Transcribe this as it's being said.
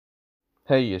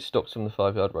Hey, it's Stocks from the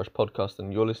 5 Yard Rush podcast,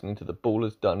 and you're listening to the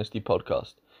Ballers Dynasty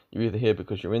podcast. You're either here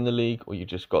because you're in the league or you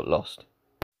just got lost.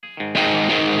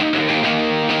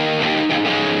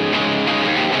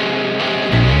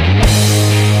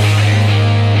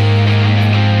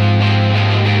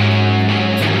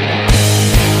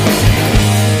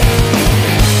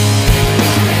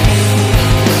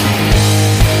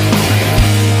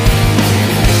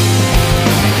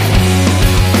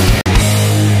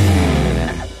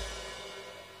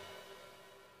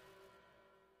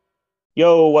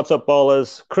 Yo, what's up,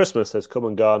 ballers? Christmas has come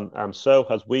and gone, and so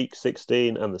has week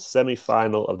 16 and the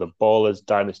semi-final of the Ballers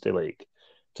Dynasty League.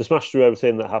 To smash through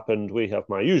everything that happened, we have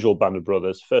my usual band of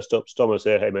brothers. First up, Stommers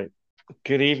here. Hey, mate.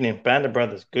 Good evening, Band of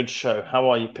Brothers. Good show. How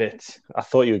are you, Pitts? I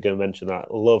thought you were going to mention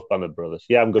that. Love band of brothers.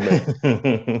 Yeah, I'm good,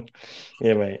 mate.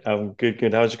 Yeah, mate. I'm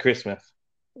good. How was your Christmas?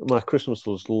 My Christmas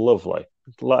was lovely.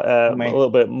 A little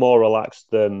bit more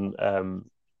relaxed than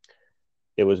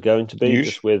it was going to be.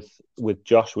 Just with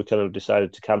Josh, we kind of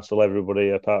decided to cancel everybody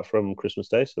apart from Christmas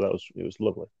Day, so it was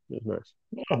lovely. It was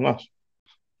nice.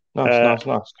 Oh,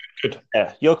 nice. Good.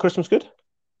 Yeah, your Christmas good?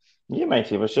 Yeah,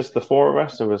 mate. It was just the four of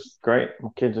us. It was great. My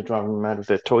kids are driving me mad with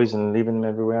their toys and leaving them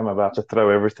everywhere. I'm about to throw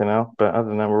everything out, but other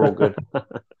than that, we're all good.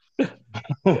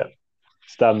 Yeah.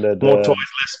 Standard. More toys,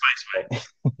 less space,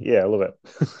 mate. Yeah, I love it.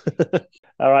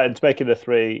 All right, and to make it a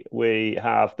three, we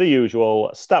have the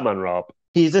usual Statman Rob.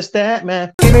 He's a stat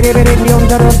man.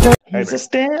 He's a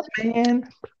stat man.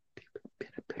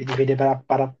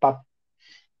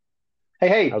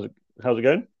 Hey. How's it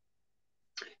going?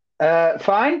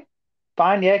 Fine.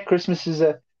 Yeah, Christmas is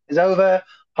over.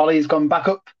 Holly's gone back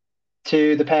up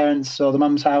to the parents' or the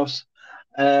mum's house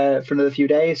for another few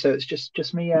days, so it's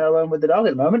just me alone with the dog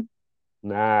at the moment.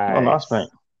 Nice. Oh, nice, mate.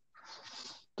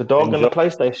 The dog and the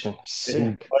PlayStation.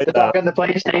 Sick. The dog and the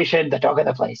PlayStation. The dog and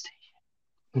the PlayStation.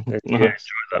 Yeah, enjoy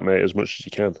that, mate, as much as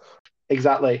you can.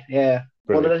 Exactly. Yeah.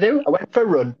 Brilliant. What did I do? I went for a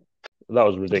run. That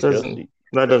was ridiculous.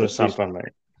 That doesn't sound fun,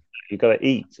 mate. You got to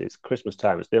eat. It's Christmas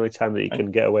time. It's the only time that you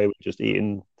can get away with just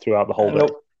eating throughout the whole day.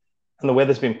 And the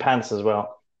weather's been pants as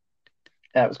well.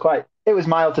 Yeah, it was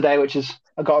mild today,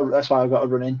 that's why I got a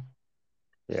run in.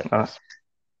 Yeah. Nice.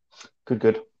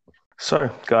 Good. So,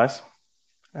 guys,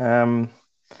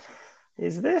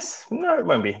 is this? No, it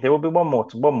won't be. There will be one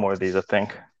more of these, I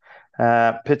think.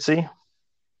 Pitsy,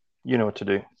 you know what to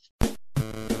do.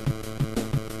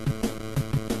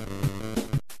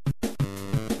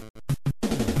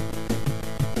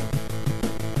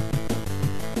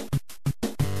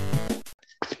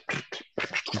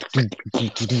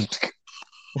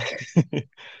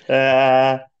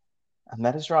 And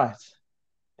that is right.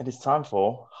 It is time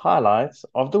for highlights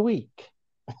of the week.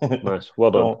 Nice.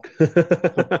 Well done.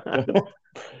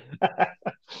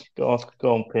 Go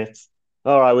on, Pitts.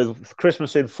 All right, with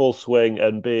Christmas in full swing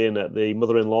and being at the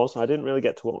mother-in-law's, I didn't really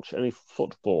get to watch any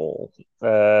football.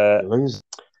 And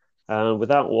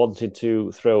without wanting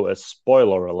to throw a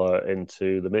spoiler alert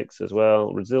into the mix as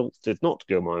well, results did not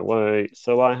go my way,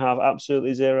 so I have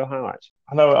absolutely zero highlights.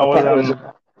 I know.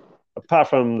 Apart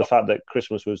from the fact that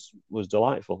Christmas was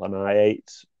delightful and I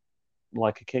ate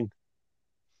like a king.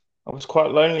 I was quite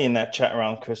lonely in that chat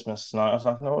around Christmas night. I was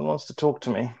like, no one wants to talk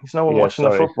to me. There's no one watching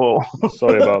the football.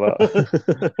 Sorry about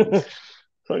that.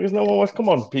 So there's no one watching. Come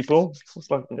on, people.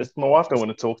 It's my wife don't want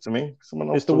to talk to me. Someone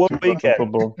else. It's the one weekend.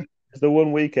 Football. It's the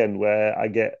one weekend where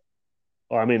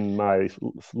my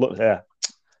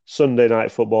Sunday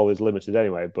night football is limited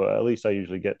anyway, but at least I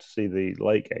usually get to see the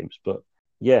late games. But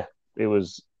yeah, it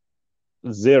was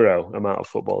zero amount of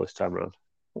football this time around.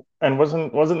 And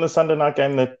wasn't the Sunday night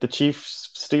game the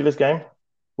Chiefs-Steelers game?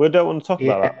 We don't want to talk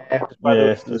about that.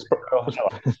 It's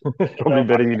probably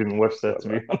better you didn't watch that, to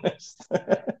be honest.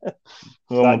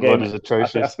 That game is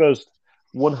atrocious. I suppose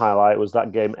one highlight was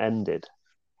that game ended.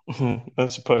 I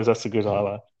suppose that's a good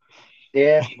highlight.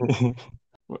 Yeah.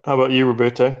 How about you,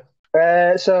 Roberto?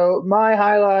 So my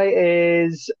highlight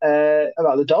is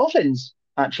about the Dolphins,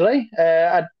 actually.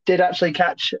 I did actually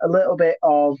catch a little bit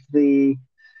of the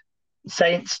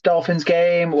Saints-Dolphins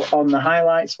game on the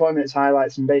highlights, 4 minutes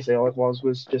highlights, and basically all it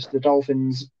was just the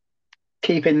Dolphins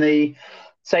keeping the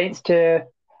Saints to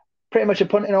pretty much a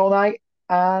punting all night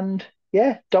and,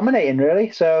 yeah, dominating,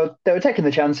 really. So they were taking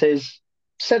the chances.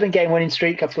 7-game winning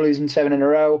streak after losing 7 in a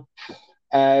row.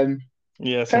 Fair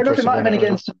enough, it might have been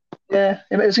against it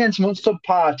was against some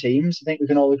subpar teams. I think we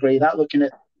can all agree that, looking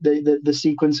at the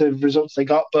sequence of results they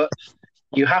got, but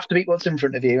you have to beat what's in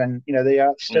front of you, and they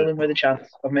are still in with a chance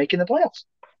of making the playoffs.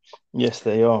 Yes,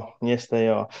 they are.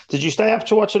 Did you stay up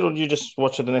to watch it, or did you just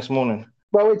watch it the next morning?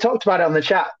 Well, we talked about it on the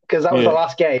chat because that was the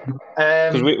last game.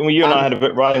 Because you and I had a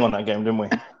bit riding on that game, didn't we?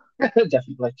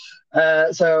 Definitely.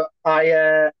 So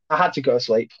I had to go to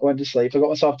sleep. I went to sleep. I got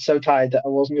myself so tired that I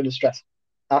wasn't going to stress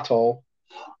at all.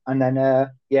 And then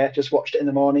just watched it in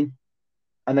the morning,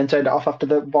 and then turned it off after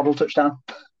the bottle touchdown.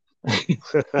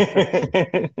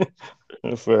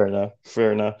 Fair enough.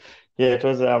 Fair enough. Yeah, it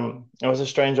was a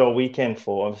strange old weekend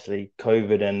for obviously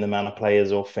COVID and the amount of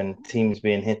players off and teams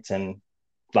being hit and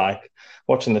like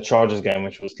watching the Chargers game,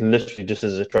 which was literally just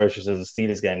as atrocious as the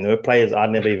Steelers game. There were players I'd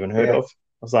never even heard of.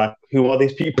 I was like, who are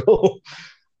these people?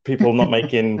 People not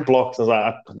making blocks. I was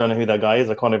like, I don't know who that guy is.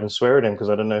 I can't even swear at him because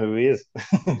I don't know who he is.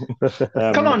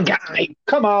 Come on, guy.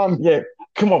 Come on. Yeah,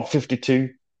 come on, 52,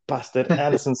 bastard.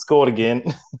 Anderson scored again.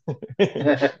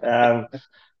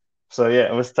 So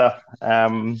yeah, it was tough.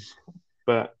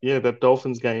 But yeah, the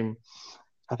Dolphins game,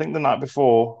 I think the night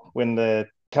before when the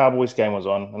Cowboys game was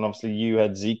on, and obviously you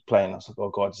had Zeke playing, I was like, oh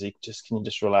God, Zeke, can you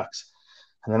just relax?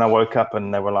 And then I woke up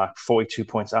and they were like 42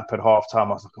 points up at halftime.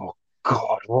 I was like, oh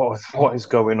God, what is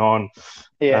going on?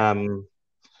 Yeah. And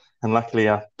luckily,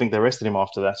 I think they rested him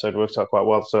after that, so it worked out quite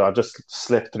well. So I just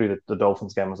slept through the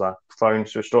Dolphins game. I was like, phone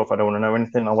switched off. I don't want to know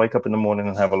anything. I'll wake up in the morning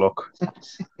and have a look.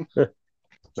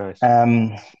 Nice.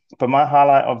 But my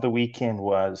highlight of the weekend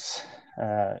was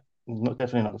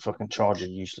definitely not the fucking Charger,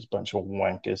 useless bunch of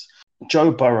wankers.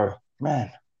 Joe Burrow,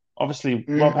 man. Obviously,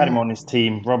 Rob had him on his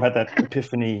team. Rob had that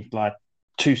epiphany like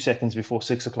 2 seconds before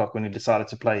 6 o'clock when he decided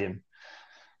to play him.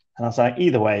 And I was like,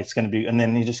 either way, it's going to be. And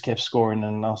then he just kept scoring,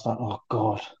 and I was like, oh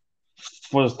God.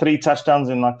 Was 3 touchdowns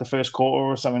in like the first quarter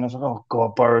or something. I was like, oh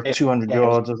God, Burrow, 200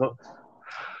 yards. I was like,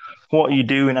 what are you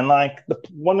doing? And like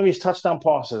one of his touchdown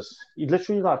passes, he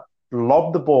literally like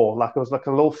lobbed the ball like it was like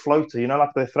a little floater, you know, like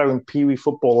they're throwing pee-wee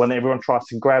football and everyone tries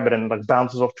to grab it and like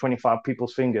bounces off 25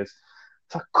 people's fingers.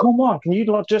 It's like, come on, can you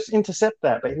not just intercept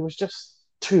that? But he was just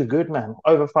too good, man.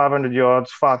 Over 500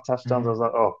 yards, 5 touchdowns. I was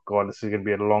like, oh God, this is going to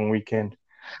be a long weekend.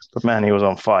 But man, he was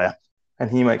on fire. And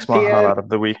he makes my highlight of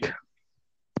the week.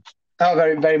 Oh,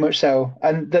 very, very much so.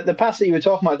 And the pass that you were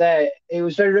talking about there, it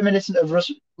was very reminiscent of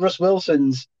Russ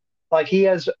Wilson's. Like, he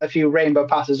has a few rainbow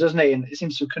passes, doesn't he? And it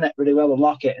seems to connect really well with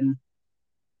Lockett. And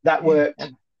that worked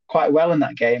quite well in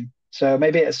that game. So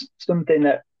maybe it's something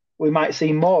that we might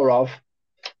see more of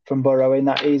from Burrow, in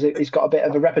that he's got a bit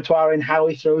of a repertoire in how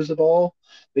he throws the ball.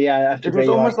 But yeah, it was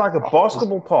almost like a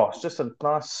basketball pass, just a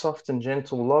nice, soft and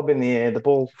gentle lob in the air. The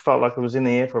ball felt like it was in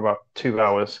the air for about 2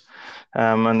 hours.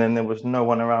 And then there was no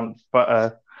one around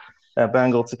but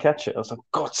Bengal to catch it. I was like,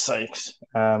 God's sakes.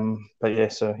 But yeah,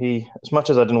 so he, as much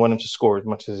as I didn't want him to score as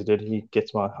much as he did, he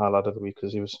gets my highlight of the week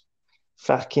because he was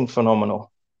fucking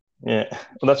phenomenal. Yeah,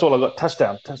 well, that's all I got.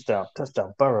 Touchdown,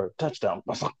 Burrow, touchdown.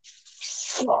 I was like,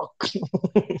 fuck.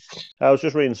 I was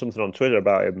just reading something on Twitter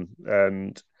about him,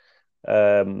 and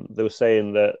they were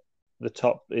saying that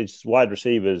his wide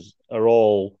receivers are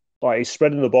all like, he's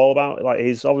spreading the ball about. Like,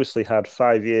 he's obviously had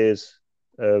 5 years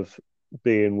of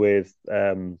being with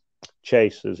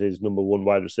Chase as his number one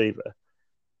wide receiver,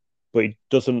 but he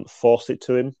doesn't force it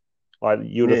to him. Like,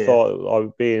 you would have thought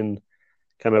of being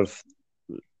kind of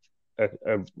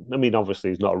I mean, obviously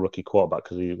he's not a rookie quarterback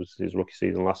because he was his rookie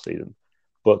season last season,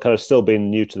 but kind of still being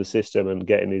new to the system and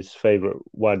getting his favourite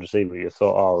wide receiver, you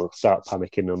thought, oh, I'll start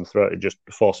panicking on the throat and just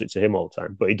force it to him all the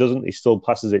time. But he doesn't. He still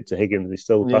passes it to Higgins. He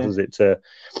still passes it to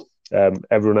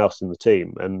everyone else in the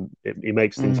team, and he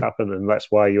makes things happen. And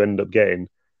that's why you end up getting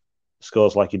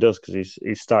scores like he does, because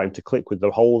he's starting to click with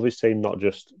the whole of his team, not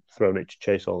just throwing it to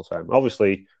Chase all the time.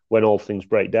 Obviously, when all things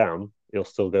break down, he'll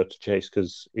still go to Chase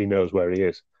because he knows where he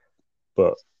is.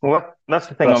 But that's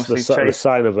the thing. That's obviously, the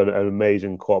sign of an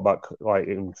amazing quarterback. Like,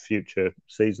 in future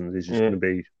seasons, he's just going to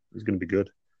be. He's going to be good.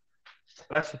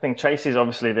 That's the thing. Chase is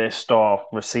obviously their star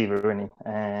receiver, isn't he?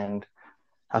 And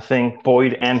I think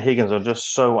Boyd and Higgins are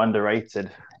just so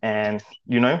underrated. And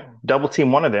double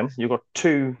team one of them, you've got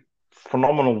 2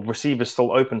 phenomenal receivers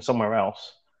still open somewhere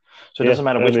else. So it doesn't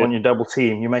matter which one you double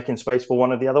team. You're making space for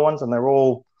one of the other ones, and they're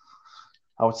all,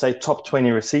 I would say, top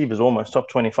 20 receivers, almost top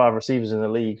 25 receivers in the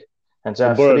league. And to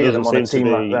have 3 of them on a team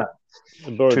like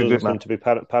that, Burrow doesn't seem to be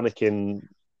panicking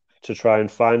to try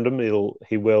and find them.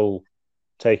 He will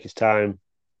take his time,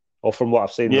 or from what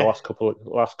I've seen in the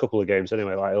last couple of games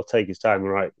anyway, like, he'll take his time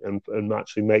and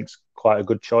actually makes quite a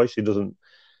good choice. He doesn't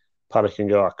panic and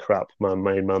go, oh crap, my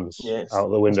main man's out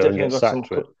the window and get sacked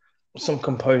for it. Some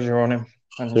composure on him,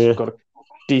 and he's got a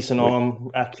decent arm,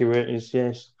 accurate.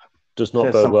 Does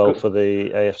not bode well for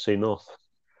the AFC North.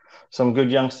 Some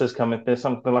good youngsters coming. There's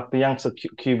something like the youngster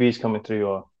QBs coming through,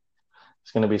 or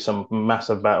it's going to be some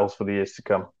massive battles for the years to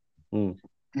come.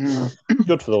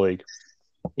 Good for the league.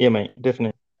 Yeah, mate,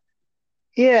 definitely.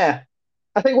 Yeah,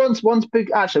 I think once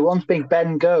Big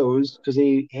Ben goes, because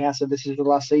he has said this is the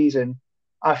last season,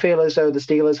 I feel as though the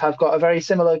Steelers have got a very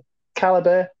similar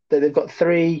caliber, that they've got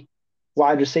 3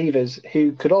 wide receivers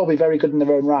who could all be very good in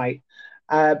their own right.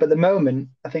 But at the moment,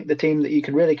 I think the team that you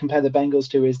can really compare the Bengals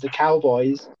to is the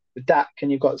Cowboys with Dak,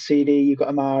 and you've got CD, you've got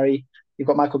Amari, you've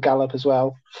got Michael Gallup as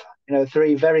well.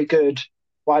 3 very good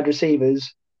wide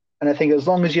receivers. And I think as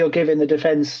long as you're giving the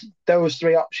defense those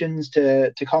 3 options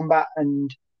to combat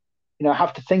and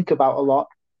have to think about a lot,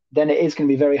 then it is going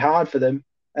to be very hard for them.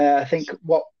 I think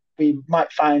what we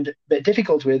might find a bit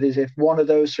difficult with is if one of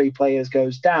those 3 players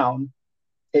goes down,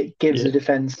 it gives the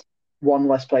defense one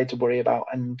less play to worry about.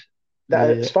 And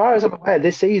as far as I'm aware,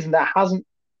 this season the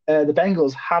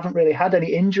Bengals haven't really had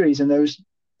any injuries in those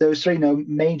 3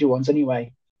 major ones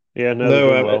anyway. Yeah,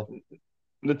 no.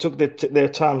 They took their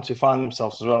time to find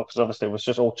themselves as well, because obviously it was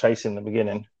just all chasing in the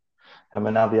beginning. And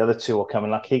now the other 2 are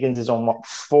coming. Like Higgins is on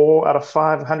 4 out of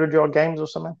 5 100-yard games or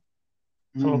something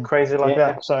crazy like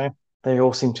that. So they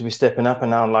all seem to be stepping up, and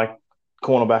now like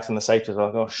cornerbacks and the safeties are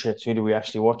like, oh shit, who do we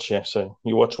actually watch here? So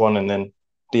you watch one and then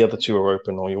the other 2 are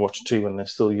open, or you watch 2 and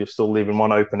you're still leaving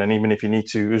one open. And even if you need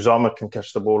to, Uzama can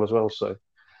catch the ball as well. So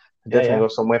they definitely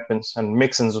got some weapons, and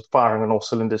Mixon's firing on all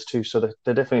cylinders too. So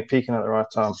they're definitely peaking at the right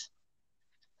time.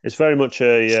 It's very much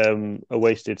a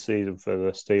wasted season for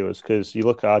the Steelers, because you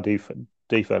look at our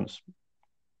defense,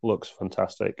 looks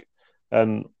fantastic,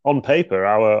 and on paper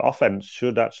our offense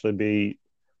should actually be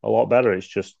a lot better. It's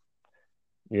just,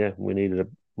 we need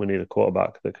a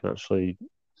quarterback that can actually.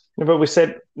 Yeah, but we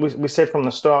said from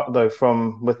the start though,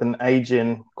 with an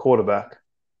aging quarterback,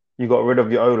 you got rid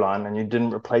of your O-line and you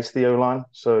didn't replace the O-line.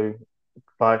 So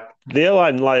like the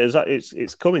O-line, like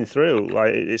it's coming through.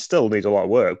 Like it still needs a lot of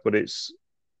work, but it's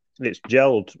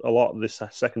gelled a lot this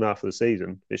second half of the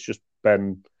season. It's just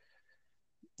Ben,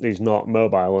 he's not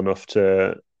mobile enough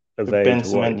to evade. Ben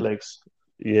cement legs.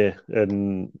 Yeah,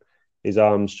 and his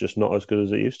arm's just not as good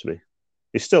as it used to be.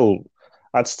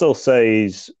 I'd still say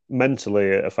he's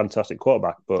mentally a fantastic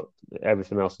quarterback, but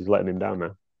everything else is letting him down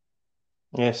now.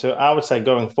 Yeah, so I would say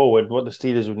going forward, what the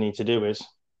Steelers would need to do is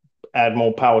add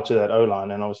more power to that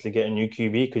O-line and obviously get a new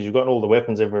QB, because you've got all the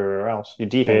weapons everywhere else. Your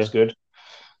defense is good.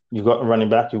 You've got a running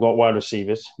back. You've got wide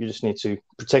receivers. You just need to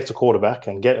protect a quarterback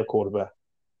and get a quarterback.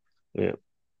 Yeah.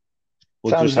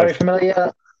 Sounds very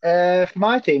familiar for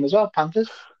my team as well, Panthers.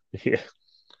 Yeah.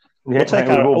 We'll take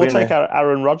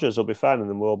Aaron Rodgers. Will be fine, and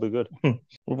then we'll all be good.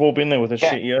 We've all been there with a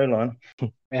shitty O-line.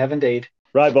 We have indeed.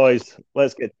 Right, boys,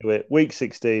 let's get to it. Week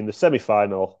 16, the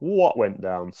semi-final. What went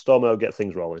down? Stormo, get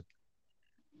things rolling.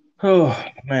 Oh,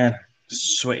 man.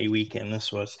 Sweaty weekend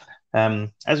this was.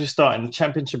 As we start in the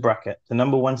championship bracket, the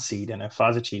number 1 seed and our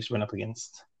Pfizer Chiefs went up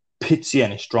against Pitsy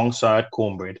and his strong side,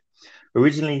 Cornbread.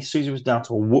 Originally, Susie was down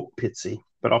to a whoop Pitsy,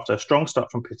 but after a strong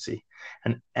start from Pitsy,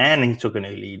 and he took an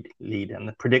early lead, and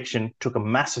the prediction took a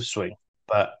massive swing.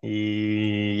 But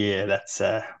yeah, that's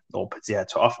all Pitsy had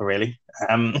to offer, really.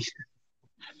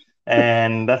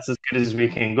 And that's as good as we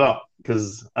can got,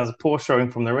 because as a poor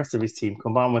showing from the rest of his team,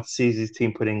 combined with Susie's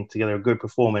team putting together a good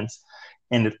performance,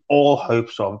 ended all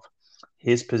hopes of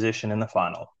his position in the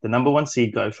final. The number 1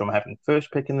 seed goes from having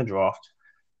first pick in the draft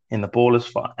in the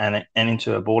ballers and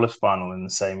into a ballers final in the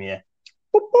same year.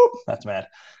 Boop, boop. That's mad.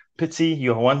 Pitsy,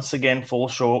 you once again fall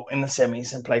short in the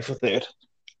semis and play for third.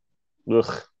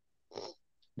 Ugh,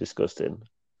 disgusting.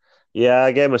 Yeah,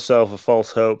 I gave myself a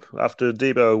false hope after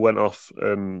Debo went off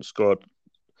and scored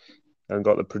and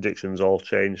got the predictions all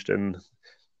changed, and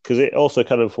because it also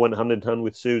kind of went hand in hand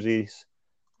with Susie's.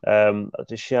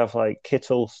 Did she have like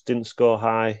Kittle didn't score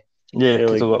high? Yeah,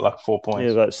 Kittle got like 4 points.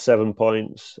 He got 7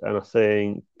 points, and I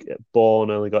think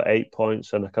Bourne only got 8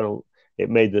 points, and it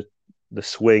made the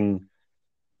swing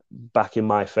back in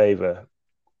my favour.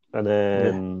 And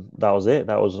then that was it.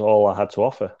 That was all I had to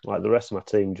offer. Like the rest of my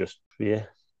team, just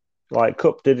like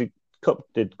Cup did Cup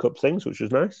things, which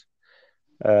was nice.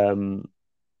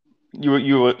 You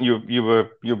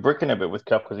were bricking a bit with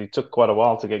Cup because he took quite a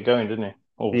while to get going, didn't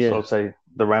he? So I'd say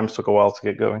the Rams took a while to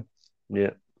get going. Yeah,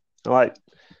 like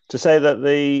to say that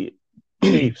the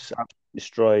Chiefs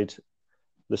destroyed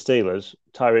the Steelers.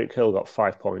 Tyreek Hill got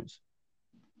 5 points.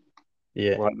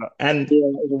 Yeah, like and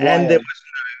there was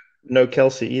no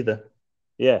Kelsey either.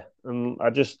 Yeah, and I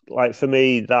just like, for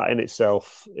me, that in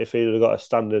itself, if he'd have got a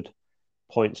standard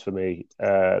points for me,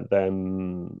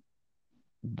 then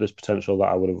there's potential that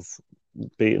I would have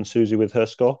beaten Susie with her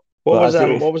score. What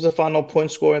was the final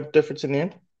point score difference in the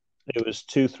end? It was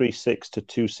 236 to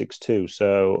 262.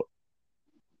 So,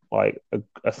 like a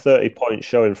 30-point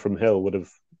showing from Hill would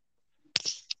have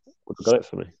got it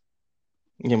for me.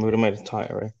 Yeah, we would have made it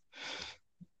tighter, right?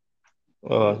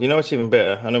 Well, you know what's even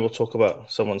better? I know we'll talk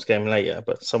about someone's game later,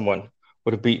 but someone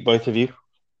would have beat both of you.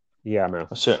 Yeah, I know.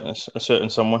 A certain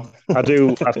someone. I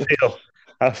do.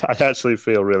 I actually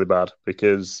feel really bad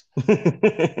because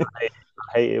I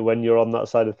hate it when you're on that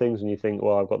side of things and you think,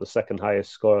 well, I've got the second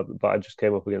highest score, but I just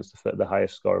came up against the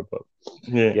highest scorer. But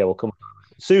Yeah. we'll come.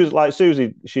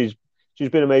 Susie, she's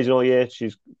been amazing all year.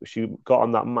 She got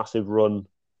on that massive run.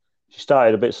 She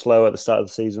started a bit slow at the start of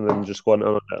the season and just went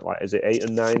on like, is it 8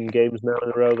 and 9 games now in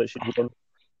a row that she's won?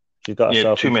 She's got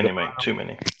herself Too into many, mate. Too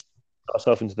many. got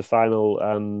herself into the final,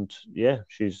 and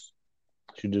she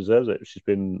deserves it. She's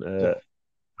been a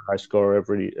high scorer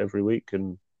every week,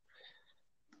 and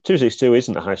 262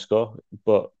 isn't a high score,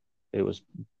 but it was,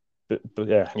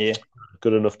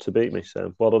 good enough to beat me.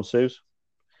 So well done, Suze.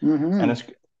 Mm-hmm. And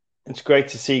it's great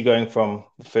to see going from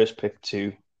the first pick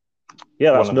to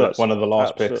that's nuts. One of the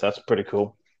last picks. That's pretty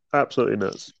cool. Absolutely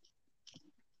nuts.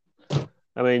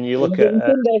 I mean, you look at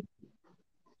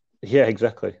yeah,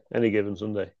 exactly. Any given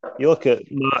Sunday. You look at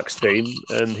Mark's team,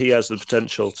 and he has the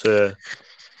potential to.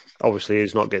 Obviously,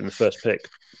 he's not getting the first pick,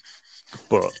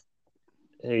 but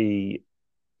he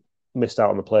missed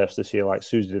out on the playoffs this year, like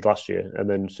Susie did last year, and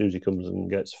then Susie comes and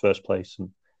gets first place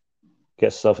and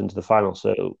gets herself into the final.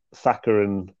 So Thacker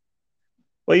and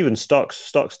even Stocks,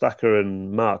 Thacker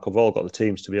and Mark have all got the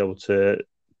teams to be able to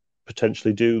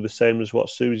potentially do the same as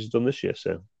what Susie's done this year.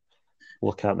 So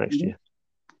look out next year.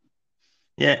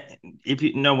 Yeah, if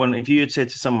you had said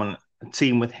to someone a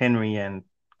team with Henry and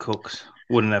Cooks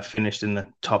wouldn't have finished in the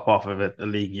top half of the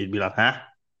league, you'd be like, huh?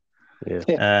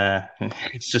 Yeah.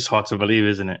 It's just hard to believe,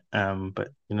 isn't it?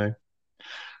 But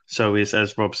so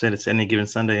as Rob said, it's any given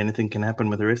Sunday, anything can happen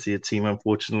with the rest of your team,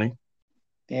 unfortunately.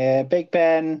 Yeah, Big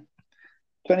Ben,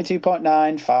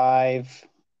 22.95.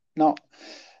 Not,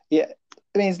 yeah.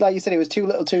 I mean, it's like you said, it was too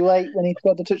little, too late when he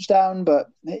scored the touchdown. But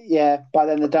yeah, by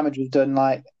then the damage was done.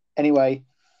 Like anyway.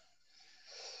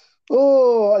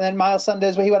 Oh, and then Miles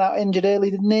Sanders, where he went out injured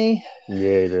early, didn't he?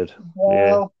 Yeah, he did.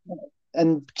 Well,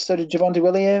 and so did Javonte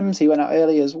Williams. He went out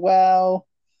early as well.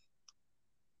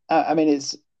 I mean,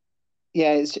 it's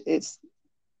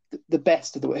the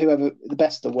best of the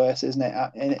best of the worst, isn't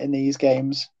it? In these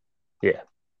games. Yeah.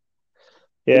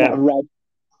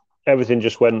 Everything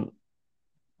just went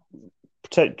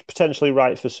potentially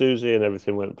right for Susie, and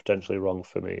everything went potentially wrong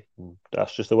for me. And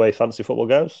that's just the way fantasy football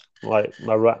goes. Like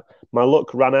my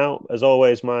luck ran out as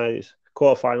always. My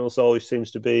quarterfinals always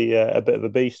seems to be a bit of a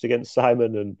beast against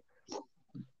Simon, and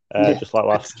just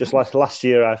like last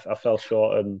year, I fell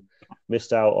short and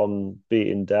missed out on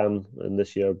beating Dan, and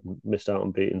this year I missed out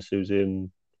on beating Susie. And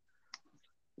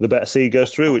the better seed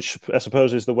goes through, which I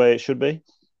suppose is the way it should be.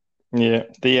 Yeah,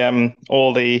 the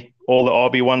all the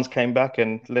RB1s came back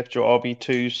and left your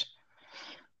RB2s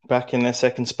back in their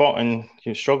second spot, and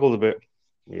you struggled a bit.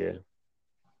 Yeah,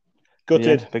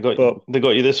 gutted. They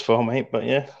got you this far, mate. But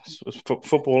yeah, it's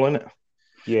football, isn't it?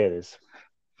 Yeah, it is.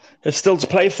 It's still to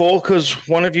play for because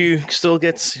one of you's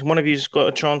got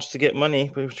a chance to get money,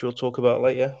 which we'll talk about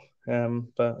later.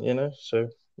 But so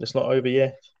it's not over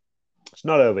yet. It's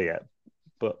not over yet,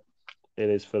 but it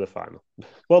is for the final.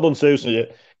 Well done, Susan. Yeah.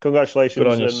 Congratulations. Good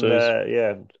on you, Suze.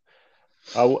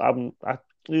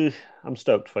 I'm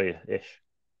stoked for you, ish.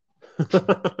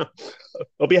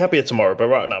 I'll be happier tomorrow, but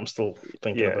right now I'm still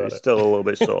thinking about it. Still a little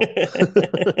bit sore.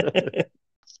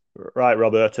 Right,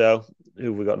 Roberto, who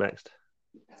have we got next?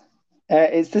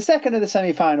 It's the second of the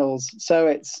semi-finals, so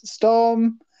it's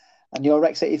Storm and your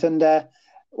Rex City Thunder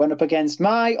went up against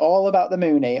my All About the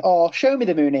Mooney, or Show Me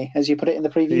the Mooney, as you put it in the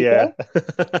preview. Yeah.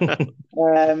 I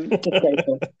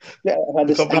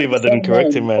can't believe I didn't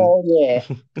correct him, man. Yeah.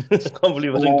 I can't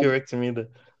believe I didn't correct him either.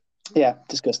 Yeah,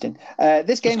 disgusting.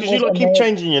 This game because you keep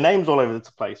changing your names all over the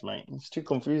place, mate. It's too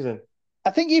confusing.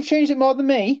 I think you've changed it more than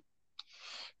me.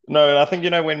 No, I think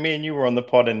when me and you were on the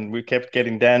pod and we kept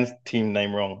getting Dan's team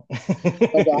name wrong. Okay.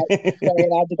 I did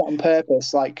that on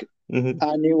purpose. Like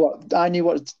I knew what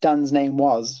Dan's name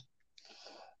was.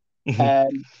 You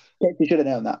should have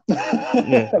known that.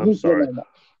 Yeah, I'm sorry.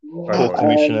 Poor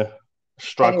commissioner.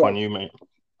 Strike on you, mate.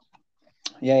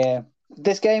 Yeah.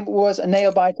 This game was a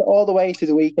nail biter all the way through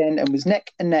the weekend and was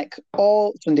neck and neck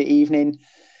all Sunday evening.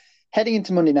 Heading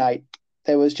into Monday night,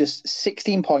 there was just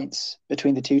 16 points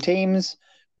between the two teams,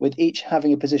 with each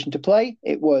having a position to play.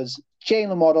 It was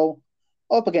Jalen Waddle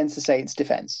up against the Saints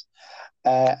defense.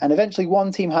 And eventually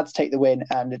one team had to take the win.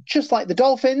 And just like the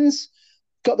Dolphins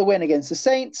got the win against the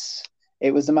Saints,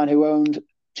 it was the man who owned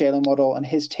Jalen Waddle and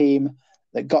his team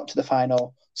that got to the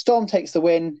final. Storm takes the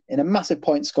win in a massive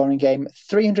point scoring game,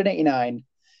 389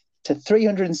 to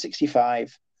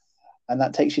 365. And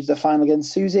that takes you to the final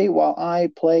against Susie, while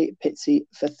I play Pitsy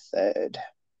for third.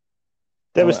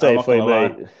 Devastating for you,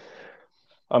 mate.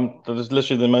 That was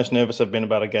literally the most nervous I've been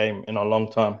about a game in a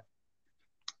long time.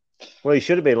 Well, he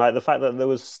should have been. Like the fact that there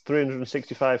was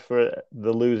 365 for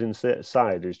the losing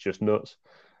side is just nuts.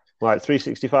 Like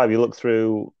 365, you look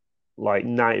through like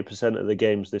 90% of the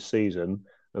games this season,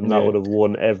 and that Yeah. would have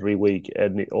won every week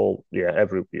and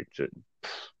every week.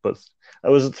 But it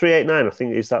was 389. I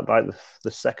think is that like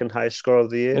the second highest score of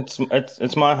the year.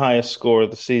 It's my highest score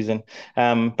of the season.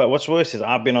 But what's worse is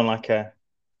I've been on like a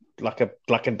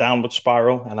downward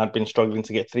spiral, and I've been struggling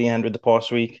to get 300 the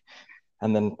past week.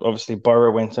 And then obviously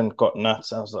Borough went and got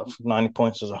nuts. I was like 90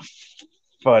 points. I was like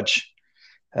fudge.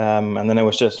 And then it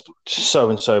was just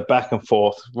so and so back and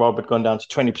forth. Rob had gone down to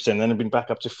 20%, then had been back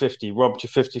up to 50. Rob to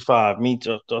 55. Me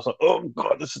to I was like, oh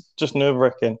god, this is just nerve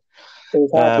wracking. It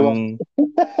was hard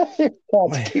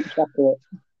to keep track of it.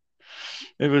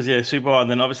 It was super hard.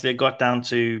 And then obviously it got down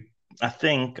to, I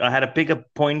think I had a bigger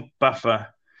point buffer,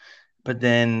 but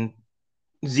then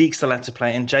Zeke still had to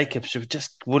play, and Jacobs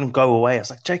just wouldn't go away. I was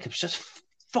like, Jacobs, just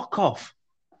fuck off.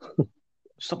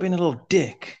 Stop being a little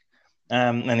dick.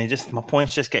 And my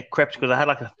points just get crept because I had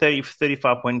like a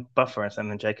 35 point buffer,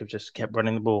 and then Jacob just kept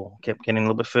running the ball, kept getting a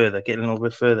little bit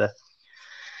further.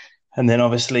 And then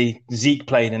obviously Zeke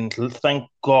played, and thank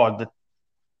God that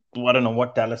I don't know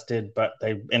what Dallas did, but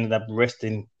they ended up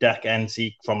resting Dak and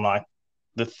Zeke from like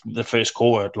the first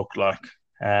quarter, it looked like.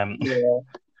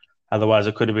 Otherwise,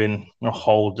 it could have been a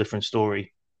whole different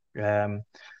story. I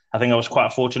think I was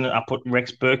quite fortunate. I put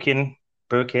Rex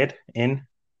Burkhead in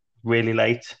really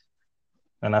late,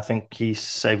 and I think he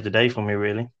saved the day for me,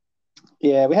 really.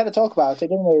 Yeah, we had a talk about it,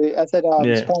 didn't we? I said,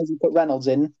 I'm surprised you put Reynolds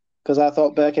in, because I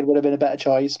thought Burkhead would have been a better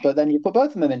choice, but then you put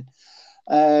both of them in.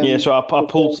 So I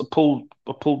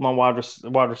pulled my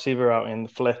wide receiver out in the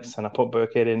flex, and I put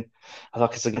Burkhead in. I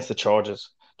thought it's against the Chargers.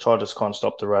 Chargers can't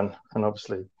stop the run, and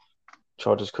obviously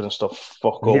Chargers couldn't stop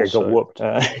fuck all. Yeah, got whooped.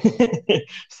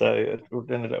 So it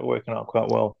ended up working out quite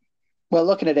well. Well,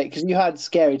 looking at it, because you had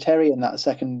Scary Terry in that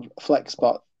second flex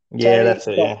spot. Yeah, Terry that's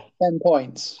it, got 10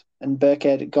 points, and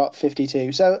Burkhead got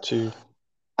 52. So,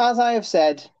 as I have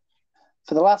said,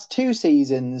 for the last 2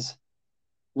 seasons,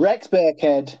 Rex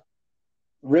Burkhead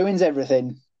ruins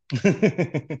everything.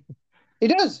 He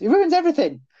does. He ruins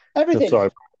everything.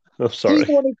 Everything. I'm sorry. He's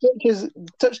the one who touches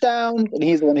touchdowns, and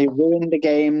he's the one who ruined the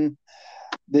game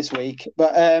this week.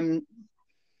 But there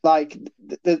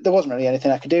wasn't really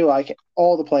anything I could do. Like,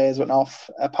 all the players went off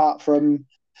apart from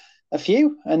a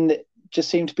few, and it just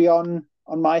seemed to be on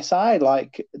my side.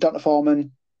 Like Dr.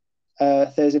 Foreman,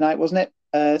 Thursday night, wasn't it?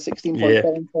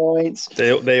 16.7 points.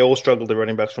 They all struggled, the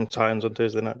running backs from Titans on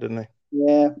Thursday night, didn't they?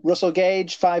 Yeah. Russell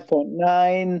Gage,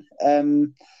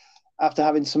 5.9. After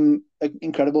having some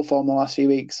incredible form the last few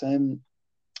weeks. I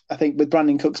think with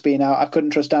Brandon Cooks being out, I couldn't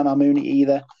trust Dan Mooney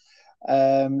either.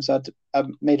 So I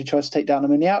made a choice to take Dan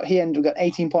Mooney out. He ended up got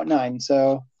 18.9,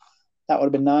 so that would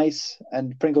have been nice.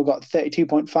 And Pringle got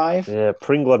 32.5. Yeah,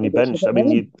 Pringle on your bench. I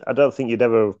mean, I don't think you'd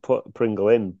ever have put Pringle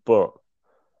in, but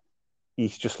you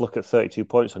just look at 32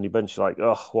 points on your bench, you're like,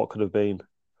 oh, what could have been?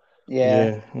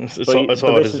 Yeah. It's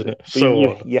hard, isn't it?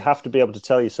 You have to be able to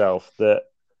tell yourself that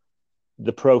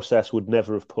the process would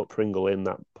never have put Pringle in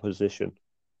that position.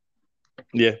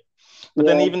 Yeah. But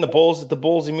then even the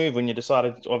ballsy move when you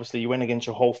decided, obviously, you went against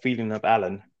your whole feeling of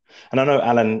Allen. And I know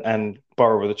Allen and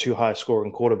Burrow were the 2 highest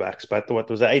scoring quarterbacks, but what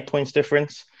was that 8 points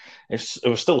difference? It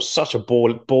was still such a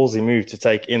ballsy move to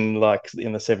take in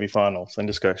the semi-finals and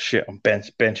just go, shit, I'm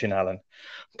benching Allen,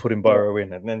 putting Burrow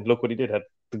in. And then look what he did, had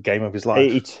the game of his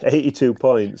life. 82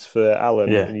 points for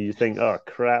Allen, yeah. And you think, oh,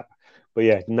 crap. But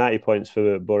yeah, 90 points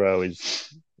for Burrow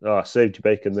is saved your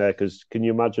bacon there, because can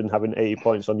you imagine having 80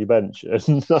 points on your bench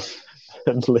and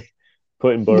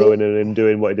putting Burrow in and him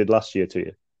doing what he did last year to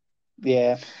you?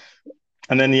 Yeah.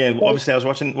 And then, obviously I was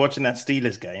watching that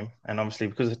Steelers game, and obviously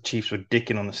because the Chiefs were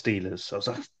dicking on the Steelers, I was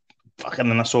like, fuck. And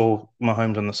then I saw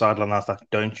Mahomes on the sideline, I was like,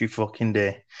 don't you fucking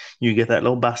dare. You get that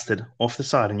little bastard off the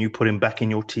side and you put him back in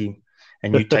your team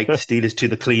and you take the Steelers to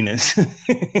the cleaners.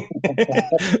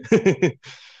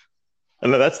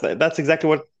 And that's exactly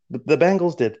what the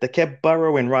Bengals did. They kept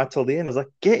Burrow in right till the end. I was like,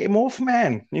 get him off,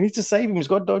 man. You need to save him. He's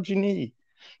got a dodgy knee.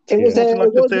 It was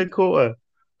the third quarter.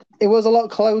 It was a lot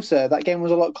closer. That game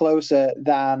was a lot closer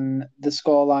than the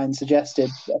scoreline suggested.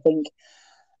 I think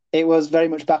it was very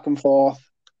much back and forth.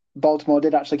 Baltimore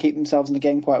did actually keep themselves in the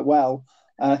game quite well.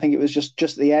 And I think it was just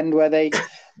at the end where they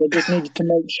just needed to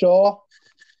make sure.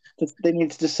 They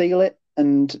needed to seal it.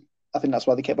 And I think that's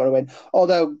why they kept Burrow in.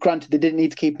 Although, granted, they didn't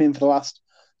need to keep him in for the last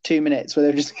 2 minutes where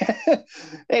they were just...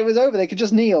 it was over. They could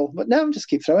just kneel. But no, just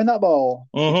keep throwing that ball.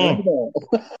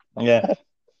 Mm-hmm. Yeah.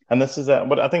 And this is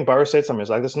what I think Burrow said something. It's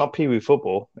like, this is not Pee Wee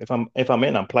football. If I'm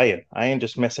in, I'm playing. I ain't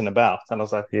just messing about. And I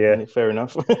was like, yeah, fair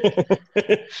enough.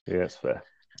 Yeah, it's fair.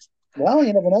 Well,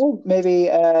 you never know. Maybe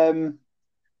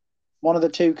one of the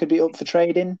two could be up for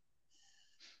trading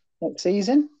next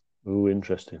season. Ooh,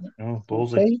 interesting. Oh,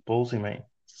 Okay. ballsy, mate.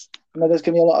 I know there's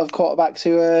going to be a lot of quarterbacks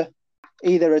who are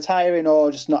either retiring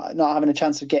or just not having a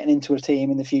chance of getting into a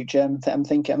team in the future. I'm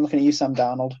looking at you, Sam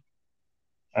Darnold.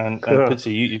 And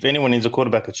Pitsy, if anyone needs a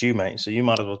quarterback, it's you, mate. So you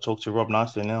might as well talk to Rob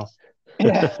nicely now.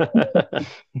 Yeah.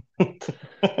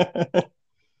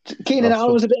 Keenan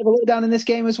Allen was a bit of a letdown in this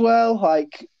game as well.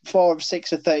 Like 4 of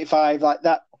 6 of 35. Like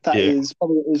that is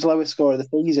probably his lowest score of the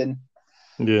season.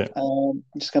 Yeah. I'm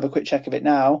just gonna have a quick check of it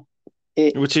now.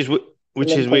 Which is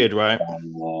weird, right?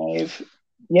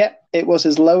 Yeah, it was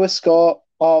his lowest score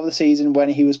of the season when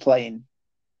he was playing.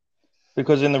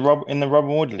 Because in the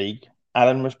Robin Wood League,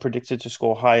 Allen was predicted to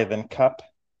score higher than Cup.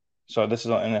 So this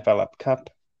is on NFL app. Cup,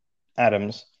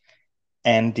 Adams,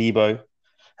 and Debo.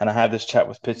 And I had this chat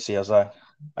with Pitsy. I was like,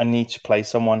 I need to play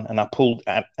someone, and I pulled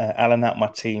Allen out my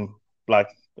team like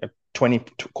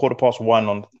 1:20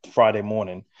 on Friday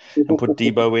morning, and put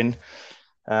Debo in.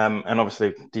 And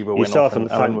obviously Debo went off, and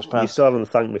Allen was passed. You still haven't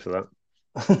thanked me for that.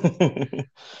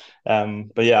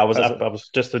 But yeah, I was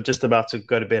just about to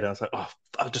go to bed. And I was like, oh,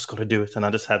 I've just got to do it, and I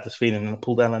just had this feeling, and I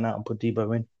pulled Allen out and put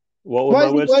Debo in. What were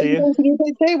my words to you?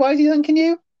 Why is he thanking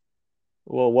you?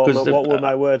 Well, what were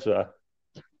my words there?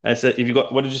 I said,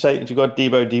 what did you say? If you got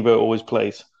Debo always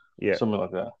plays. Yeah, something like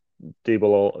that.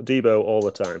 Debo all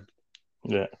the time.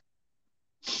 Yeah.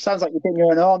 Sounds like you think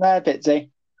you're an all there, Pitsy.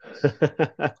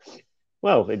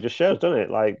 Well, it just shows, doesn't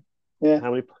it? Like, yeah. How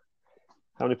many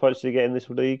points did he get in this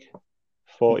league?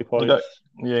 40 points.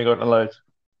 He got loads.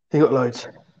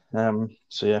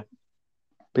 So yeah,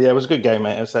 but yeah, it was a good game,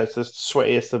 mate. It's the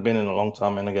sweatiest I've been in a long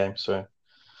time in a game. So,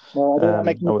 well, I don't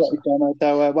make you sweaty,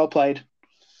 so well played.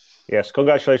 Yes,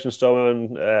 congratulations,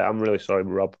 Stormo. I'm really sorry,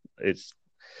 Rob. It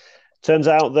turns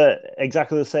out that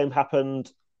exactly the same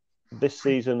happened this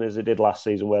season as it did last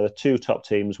season, where the two top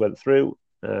teams went through,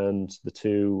 and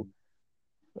we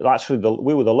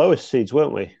were the lowest seeds,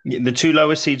 weren't we? Yeah, the two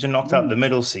lowest seeds are knocked out the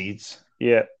middle seeds.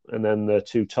 Yeah, and then the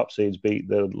two top seeds beat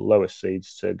the lowest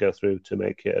seeds to go through to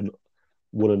make it a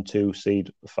 1 and 2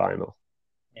 seed final.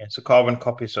 Yeah, it's a carbon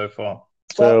copy so far.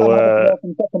 So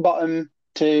from second bottom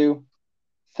to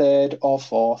third or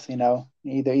fourth,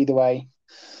 either way.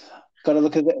 Got to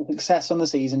look at the success on the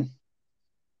season.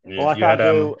 Yeah,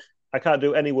 well, I can't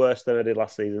do any worse than I did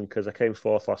last season because I came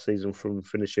fourth last season from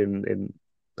finishing in.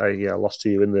 I lost to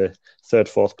you in the third,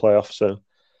 fourth playoff, so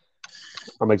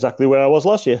I'm exactly where I was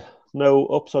last year. No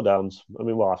ups or downs. I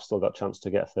mean, well, I've still got a chance to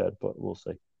get third, but we'll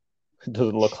see. It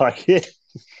doesn't look like it.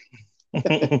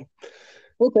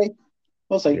 We'll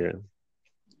see. Yeah.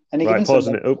 Right,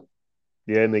 pausing it up.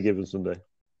 Yeah, any given Sunday.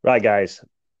 Right, guys.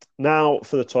 Now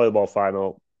for the toilet ball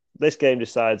final. This game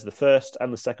decides the first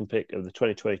and the second pick of the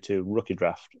 2022 rookie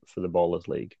draft for the Ballers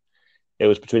League. It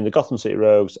was between the Gotham City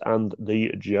Rogues and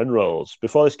the Generals.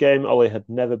 Before this game, Ollie had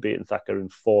never beaten Thacker in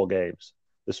 4 games.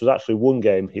 This was actually one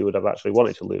game he would have actually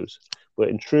wanted to lose. But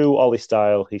in true Ollie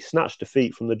style, he snatched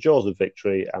defeat from the jaws of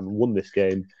victory and won this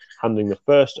game, handing the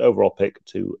first overall pick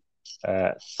to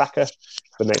Thacker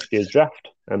for next year's draft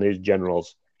and his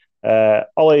Generals.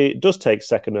 Ollie does take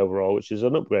second overall, which is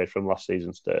an upgrade from last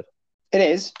season's third. It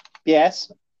is,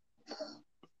 yes.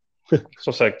 It's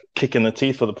also a kick in the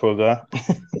teeth for the poor guy.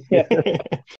 Yeah.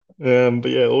 But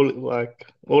yeah,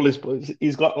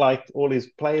 he's got like all his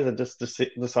players are just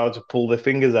decide to pull their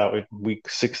fingers out in week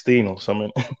 16 or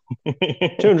something.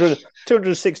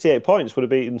 268 points would have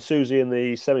beaten Susie in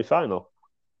the semi-final.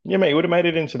 Yeah, mate, he would have made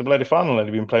it into the bloody final had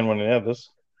he been playing one of the others.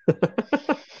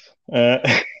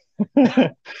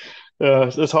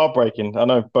 It's heartbreaking. I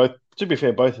know both. To be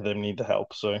fair, both of them need the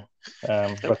help. So,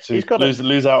 but to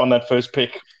lose out on that first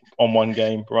pick on one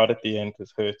game right at the end,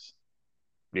 it hurts.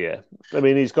 Yeah, I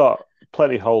mean he's got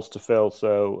plenty of holes to fill,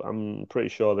 so I'm pretty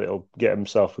sure that he'll get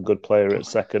himself a good player at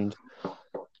second.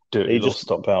 He'll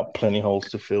stop out. Plenty of holes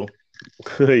to fill.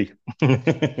 But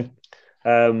yeah,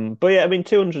 I mean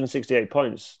 268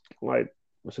 points. Like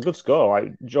it's a good score.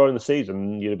 Like during the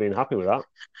season, you'd have been happy with that.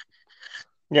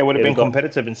 Yeah, would have been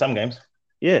competitive in some games.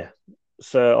 Yeah.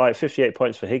 So, 58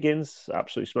 points for Higgins,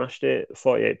 absolutely smashed it.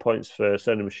 48 points for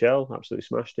Sony Michel, absolutely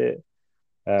smashed it.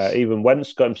 Even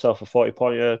Wentz got himself a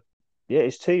 40-pointer. Yeah,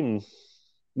 his team,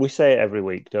 we say it every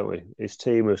week, don't we? His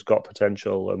team has got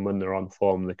potential, and when they're on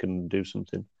form, they can do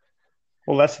something.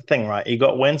 Well, that's the thing, right? You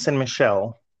got Wentz and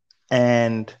Michel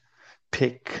and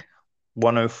pick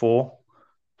 104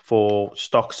 for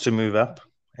stocks to move up.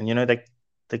 And,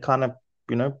 they kind of,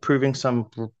 proving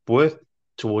some worth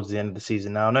towards the end of the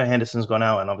season. Now, I know Henderson's gone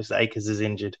out and obviously Akers is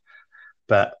injured,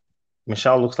 but,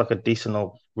 Michelle looks like a decent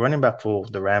old running back for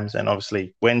the Rams, and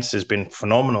obviously Wentz has been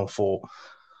phenomenal for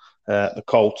the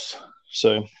Colts.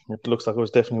 So it looks like it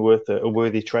was definitely worth a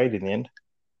worthy trade in the end.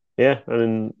 Yeah,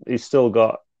 and he's still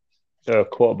got a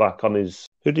quarterback on his.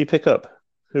 Who did he pick up?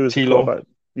 Who was the T-Law. quarterback?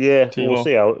 Yeah, T-Law.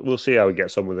 we'll see how he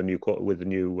gets on with the new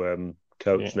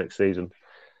coach next season.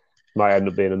 Might end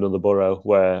up being another Burrow,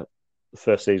 where the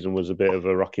first season was a bit of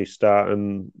a rocky start,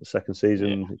 and the second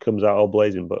season it comes out all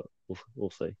blazing. But we'll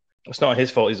see. It's not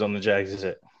his fault he's on the Jags, is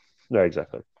it? No,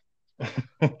 exactly.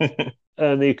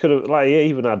 And he could have, he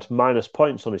even had minus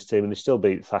points on his team, and he still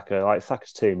beat Thacker. Like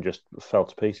Thacker's team just fell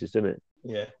to pieces, didn't it?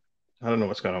 Yeah, I don't know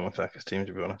what's going on with Thacker's team,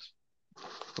 to be honest.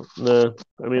 No,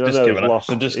 I mean, I know he's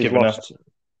lost. He's lost.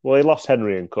 Well, he lost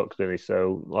Henry and Cook, didn't he?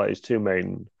 So, his two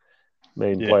main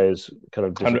players kind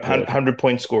of disappeared.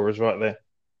 100-point scorers right there.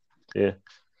 Yeah,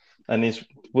 and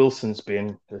Wilson's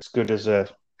been as good as a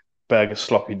bag of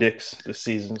sloppy dicks this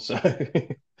season.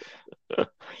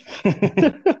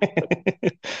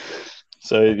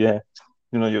 So, yeah,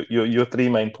 your three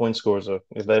main point scorers are,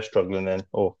 if they're struggling then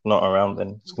or not around,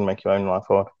 then it's gonna make your own life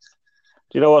hard.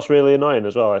 Do you know what's really annoying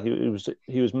as well?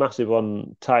 He was massive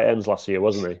on tight ends last year,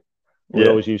 wasn't he? We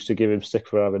always used to give him stick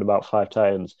for having about 5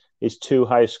 tight ends. His 2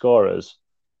 highest scorers,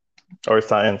 or his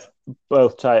tight ends,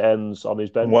 both tight ends on his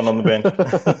bench. One on the bench.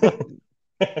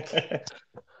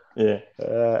 Yeah,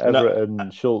 Everett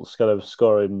and Schultz kind of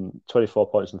scoring 24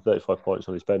 points and 35 points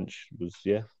on his bench was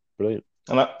brilliant.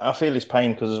 And I feel his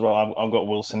pain because as well I've got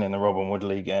Wilson in the Robin Wood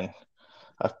League, and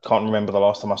I can't remember the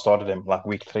last time I started him, like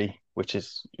week 3, which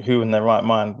is who in their right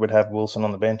mind would have Wilson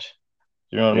on the bench?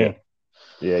 You know what I mean?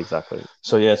 Yeah, exactly.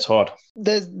 So it's hard.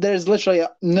 There's literally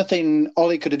nothing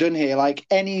Ollie could have done here. Like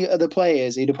any other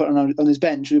players he'd have put on his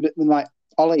bench, would have been like,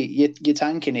 Ollie, you're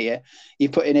tanking here. You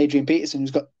put in Adrian Peterson, who's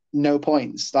got no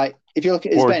points. Like if you look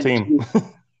at his bench, team.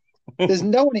 There's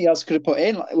no one else could have put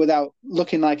in without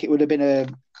looking like it would have been a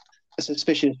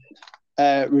suspicious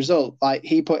result. Like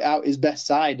he put out his best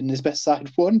side, and his best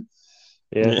side won.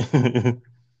 Yeah.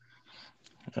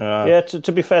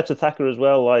 To be fair to Thacker as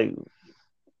well, like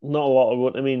not a lot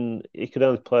of. I mean, he could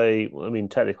only play. I mean,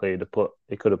 technically,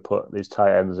 he could have put his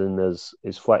tight ends in as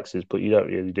his flexes, but you don't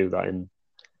really do that in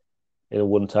a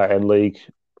one tight end league.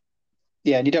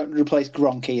 Yeah, and you don't replace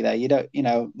Gronk either. You don't.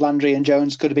 Landry and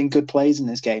Jones could have been good plays in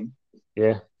this game.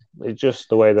 Yeah, it's just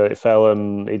the way that it fell,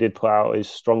 and he did put out his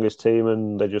strongest team,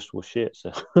 and they just were shit.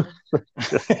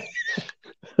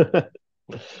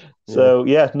 So,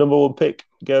 number 1 pick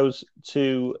goes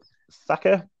to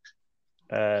Thacker.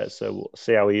 So we'll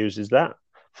see how he uses that.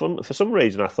 For some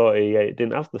reason, I thought he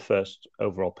didn't have the first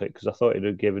overall pick because I thought he'd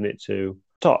have given it to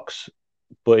Tox,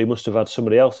 but he must have had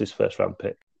somebody else's first round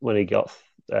pick when he got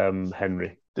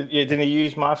Henry. Didn't he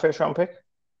use my first round pick?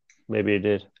 Maybe he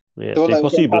did. Yeah,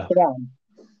 possible.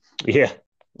 Yeah.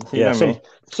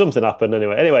 Something happened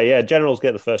anyway. Anyway, Generals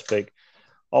get the first pick.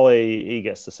 Ollie, he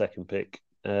gets the second pick.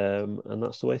 And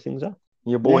that's the way things are.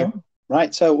 Your boy. Yeah.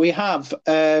 Right, so we have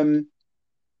 2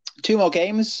 more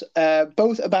games,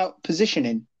 both about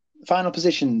positioning, final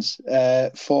positions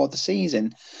for the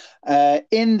season.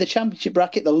 In the championship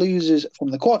bracket, the losers from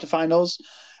the quarterfinals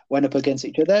went up against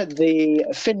each other. The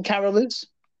Finn Carolers,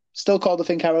 still called the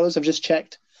Finn Carolers, I've just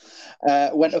checked,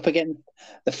 went up against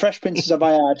the Fresh Princes of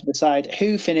Ayar to decide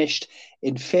who finished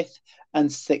in 5th and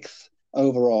 6th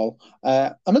overall.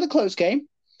 Another close game.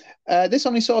 This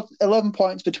only saw 11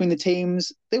 points between the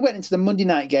teams. They went into the Monday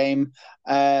night game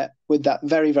with that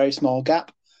very, very small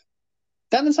gap.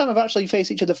 Dan and Sam have actually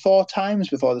faced each other 4 times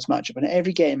before this matchup, and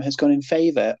every game has gone in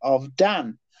favour of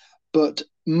Dan. But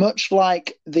much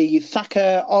like the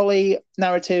Thacker-Ollie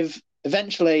narrative,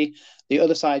 eventually the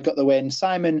other side got the win.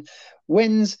 Simon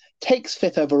wins, takes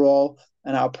 5th overall,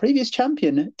 and our previous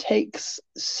champion takes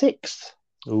 6th.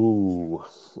 Ooh.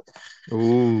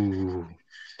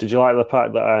 Did you like the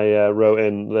fact that I wrote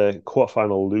in the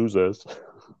quarterfinal losers?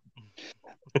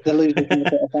 The losers in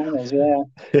the quarterfinals, yeah.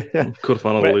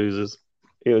 Quarterfinal losers.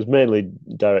 It was mainly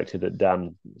directed at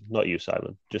Dan, not you,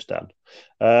 Simon, just Dan.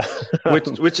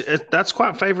 Which that's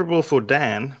quite favourable for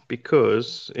Dan,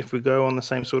 because if we go on the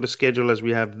same sort of schedule as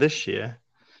we have this year,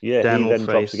 Dan will then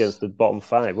drops against the bottom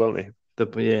 5, won't he?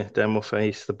 Dan will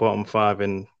face the bottom 5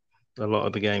 in a lot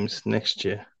of the games next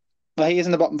year. Well, he is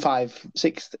in the bottom 5.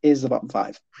 6th is the bottom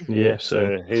 5. Yeah,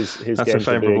 so his games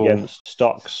will be against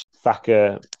Stocks,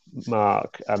 Thacker,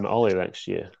 Mark, and Ollie next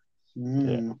year.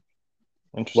 Yeah.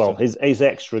 Interesting. Well, his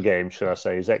extra game, should I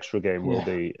say, will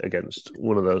be against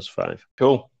one of those 5.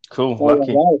 Cool.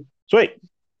 Lucky. Sweet.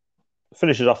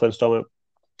 Finishes off then, Stormo.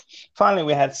 Finally,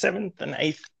 we had 7th and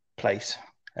 8th place.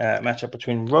 matchup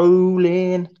between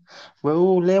rolling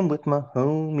with my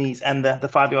homies and the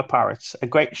 5-yard Pirates. A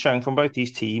great showing from both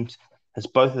these teams, as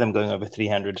both of them going over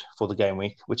 300 for the game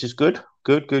week, which is good.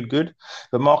 But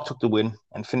Mark took the win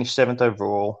and finished 7th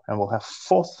overall, and will have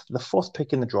the fourth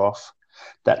pick in the draft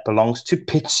that belongs to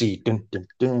Pitsy. Dun, dun,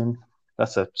 dun.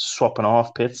 That's a swap and a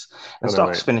half, Pitts. And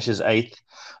Stocks finishes 8th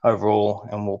overall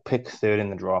and will pick 3rd in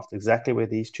the draft, exactly where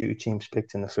these two teams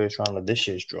picked in the first round of this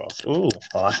year's draft. Ooh,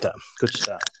 I like that. Good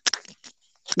stuff.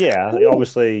 Yeah,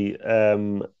 obviously,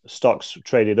 Stocks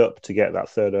traded up to get that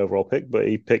 3rd overall pick, but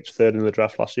he picked 3rd in the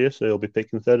draft last year, so he'll be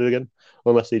picking 3rd again,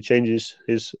 unless he changes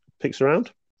his picks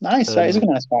around. Nice. That is a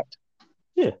nice fact.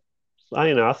 Yeah.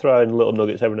 I throw in little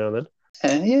nuggets every now and then.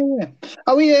 Yeah.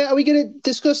 Are we going to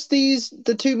discuss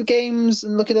the two games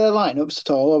and look at their lineups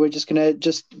at all, or are we just going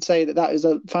to say that is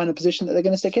a final position that they're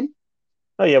going to stick in?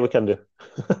 Oh yeah, we can do.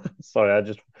 Sorry, I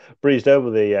just breezed over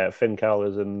the Finn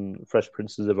Cowlers and Fresh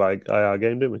Princes of IR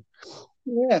game, didn't we?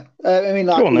 Yeah, I mean,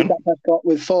 like Dak Prescott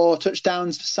with 4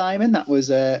 touchdowns for Simon. That was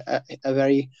a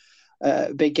very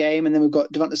big game, and then we've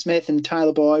got Devonta Smith and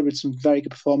Tyler Boyd with some very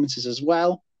good performances as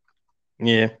well.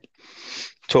 Yeah.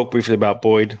 Talk briefly about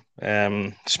Boyd.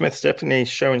 Smith's definitely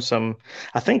showing some.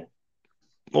 I think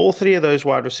all 3 of those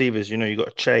wide receivers, you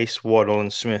got Chase, Waddle,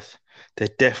 and Smith. They're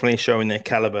definitely showing their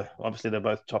caliber. Obviously, they're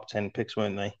both top 10 picks,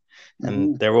 weren't they?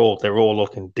 And they're all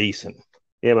looking decent.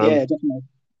 Yeah, man. Yeah, definitely.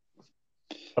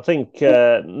 I think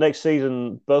next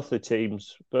season, both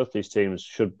these teams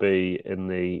should be in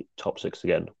the top 6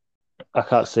 again. I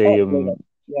can't see him.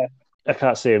 Yeah. I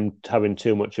can't see him having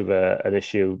too much of an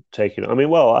issue taking. I mean,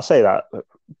 well, I say that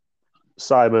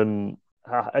Simon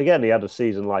again. He had a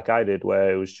season like I did,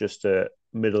 where it was just a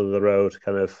middle of the road,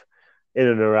 kind of in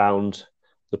and around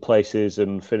the places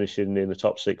and finishing in the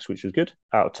top 6, which was good.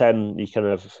 Out of 10, you're kind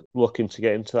of looking to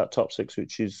get into that top 6,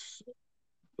 which is,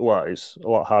 well, it's a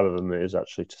lot harder than it is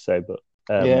actually to say. But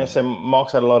yeah, so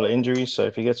Mark's had a lot of injuries, so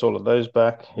if he gets all of those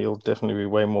back, he'll definitely be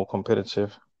way more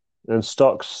competitive. And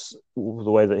Stocks, the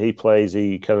way that he plays,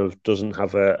 he kind of doesn't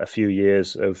have a few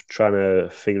years of trying to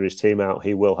figure his team out.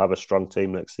 He will have a strong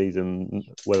team next season,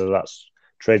 whether that's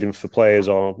trading for players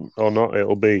or not.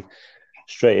 It'll be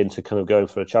straight into kind of going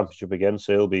for a championship again.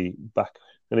 So he'll be back,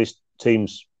 and his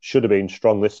teams should have been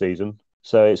strong this season.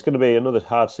 So it's going to be another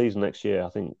hard season next year. I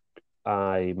think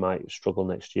I might struggle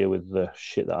next year with the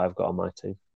shit that I've got on my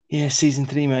team. Yeah, season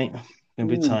 3, mate. Gonna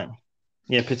be time.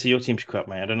 Yeah, Pitty, your team's crap,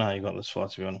 mate. I don't know how you got this far,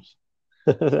 to be honest.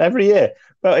 Every year.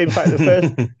 Well, in fact,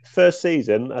 the first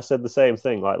season, I said the same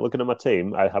thing. Like, looking at my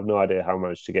team, I have no idea how I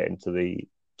managed to get into the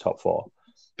top 4.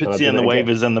 Pitty and the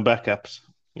waivers and the backups.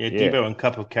 Yeah, Debo and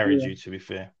Cup have carried you, to be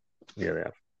fair. Yeah, they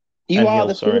have. You are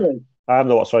the Steelers. I'm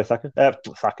the what? Sorry, Thacker.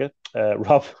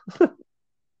 Rob.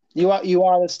 You are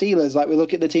the Steelers. Like, we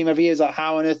look at the team every year, it's like,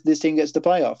 how on earth this team gets to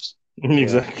playoffs?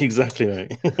 Exactly,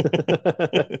 right.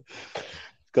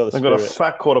 They've got a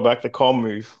fat quarterback that can't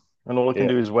move, and all he can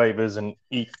do is waivers and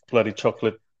eat bloody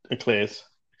chocolate eclairs.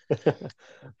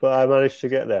 But I managed to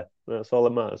get there. That's all that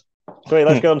matters. Great,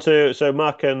 let's go on to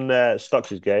Mark and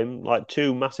Stocks' game. Like,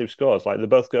 2 massive scores. Like, they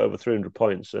both got over 300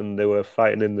 points, and they were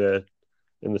fighting in the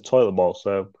toilet bowl.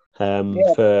 So for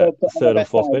 3rd and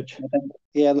 4th pitch.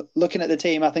 Yeah, looking at the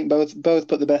team, I think both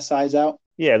put the best sides out.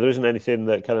 Yeah, there isn't anything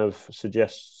that kind of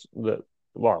suggests that.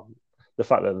 Well, the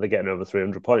fact that they're getting over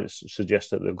 300 points suggests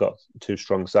that they've got 2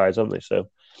 strong sides, haven't they? So,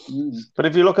 but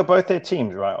if you look at both their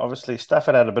teams, right, obviously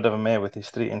Stafford had a bit of a mare with his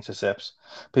 3 intercepts,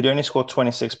 but he only scored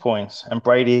 26 points, and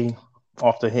Brady,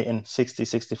 after hitting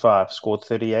 60-65, scored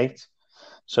 38.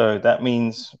 So that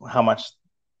means how much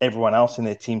everyone else in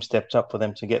their team stepped up for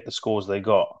them to get the scores they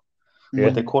got.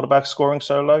 With their quarterback scoring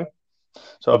so low.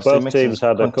 So both teams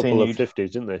had a couple of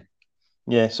 50s, didn't they?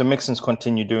 Yeah, so Mixon's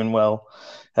continued doing well.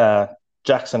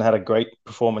 Jackson had a great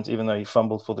performance, even though he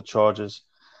fumbled for the Chargers.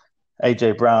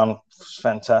 A.J. Brown was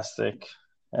fantastic.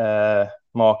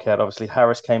 Marquette, obviously.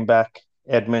 Harris came back.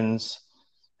 Edmonds.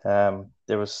 There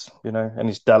was, and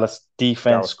his Dallas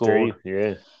defense scored.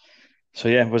 Yeah. So,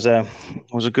 yeah, it was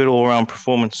a good all-around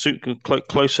performance.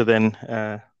 Closer than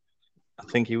I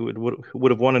think he would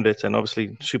have wanted it, and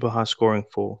obviously super high scoring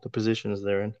for the positions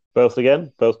they're in. Both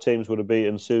teams would have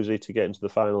beaten Susie to get into the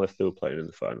final if they were playing in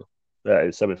the final.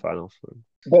 In semi-finals.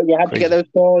 But you had to get those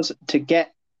scores to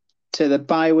get to the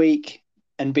bye week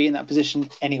and be in that position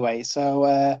anyway.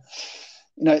 So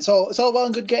it's all well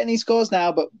and good getting these scores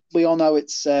now, but we all know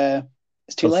it's too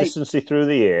late. Consistency through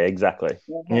the year, exactly.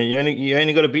 Yeah, you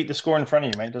only got to beat the score in front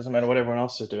of you, mate. Doesn't matter what everyone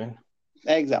else is doing.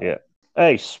 Exactly. Yeah.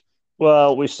 Ace.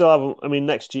 Well, we still have. I mean,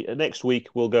 next week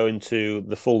we'll go into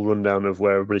the full rundown of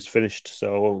where everybody's finished.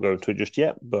 So I won't go into it just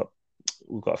yet, but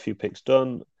we've got a few picks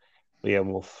done. Yeah,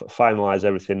 we'll finalise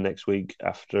everything next week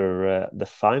after the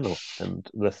final and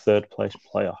the third place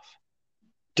playoff.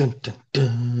 Dun, dun,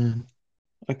 dun.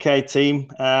 Okay, team.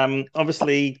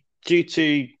 Obviously, due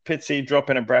to Pitsy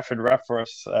dropping a Bradford rap for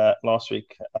us last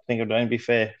week, I think it would only be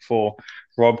fair for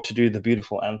Rob to do the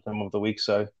beautiful anthem of the week.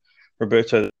 So,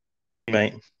 Roberto,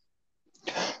 mate.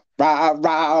 Rah,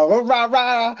 rah, rah,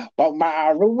 rah,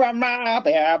 rah, rah,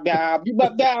 rah,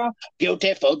 rah,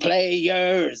 beautiful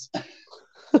players.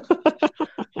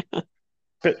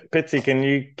 Pitsy, can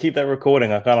you keep that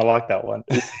recording? I kind of like that one.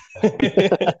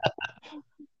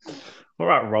 All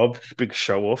right, Rob, big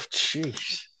show off.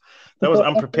 Jeez. That was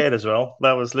unprepared as well.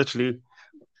 That was literally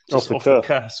just off the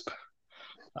cusp.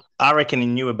 I reckon he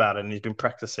knew about it and he's been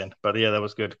practicing. But yeah, that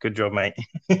was good. Good job, mate.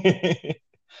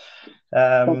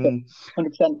 100%.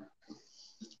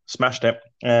 Smashed it.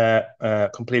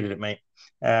 Completed it, mate.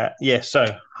 So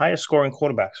highest scoring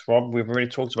quarterbacks. Rob, we've already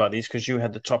talked about these because you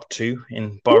had the top two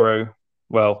in Burrow.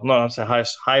 Well, not I'd say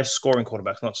highest scoring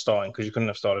quarterbacks, not starting, because you couldn't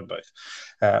have started both.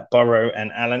 Burrow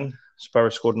and Allen.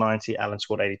 Burrow scored 90, Allen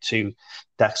scored 82,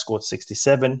 Dak scored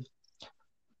 67.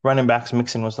 Running backs,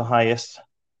 Mixon was the highest,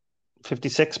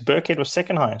 56. Burkhead was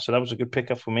second highest, so that was a good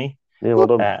pickup for me. Yeah, well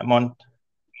done.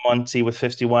 Monty with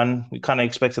 51. We kind of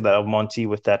expected that of Monty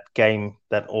with that game,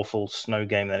 that awful snow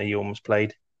game that he almost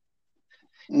played.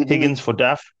 Mm-hmm. Higgins for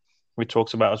Duff, we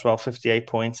talked about as well, 58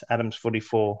 points. Adams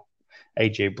 44.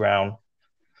 AJ Brown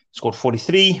scored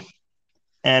 43.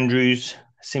 Andrews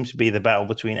seems to be the battle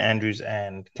between Andrews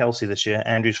and Kelsey this year.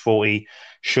 Andrews 40,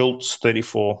 Schultz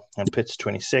 34, and Pitts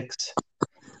 26.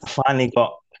 Finally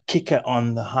got kicker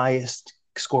on the highest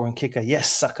scoring kicker.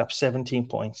 Yes, suck up 17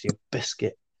 points, you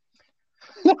biscuit.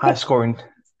 Highest scoring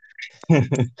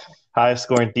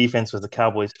defense was the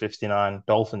Cowboys 59,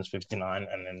 Dolphins 59,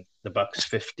 and then the Bucks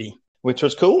 50, which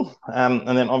was cool.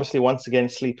 And then obviously once again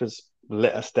sleepers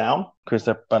let us down because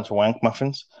they're a bunch of wank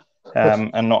muffins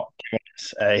and not giving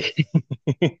us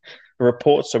a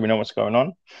report so we know what's going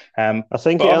on. I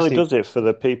think it only does it for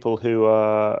the people who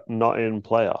are not in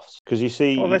playoffs because you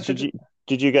see. Well,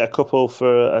 did you get a couple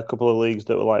for a couple of leagues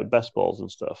that were like best balls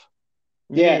and stuff?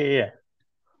 Yeah.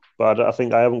 But I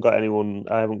think I haven't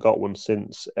got one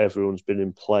since everyone's been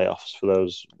in playoffs for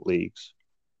those leagues.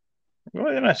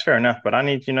 Well, that's fair enough. But I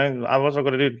need, I've also got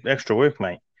to do extra work,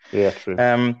 mate. Yeah, true.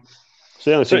 It's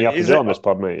the only thing you have to do on this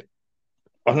pod, mate.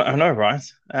 I know, right?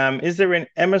 Is there in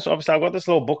Emma's? Obviously, I've got this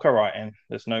little book I write in,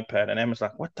 this notepad, and Emma's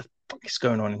like, "What the fuck is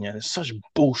going on in here? There's such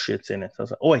bullshit in it." I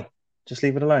was like, "Oi, just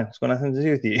leave it alone. It's got nothing to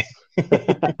do with you."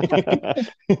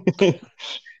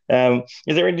 Do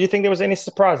you think there was any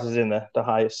surprises in the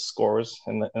highest scorers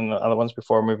and the other ones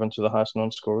before I move on to the highest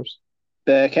non-scorers?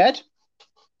 Burkhead,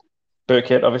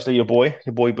 obviously your boy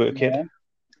Burkhead.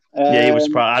 Yeah, he was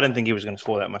surprised. I didn't think he was going to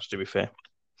score that much, to be fair.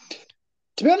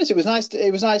 To be honest, it was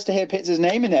nice to hear Pitts'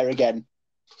 name in there again.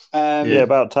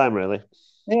 About time, really.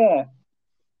 Yeah.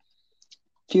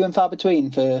 Few and far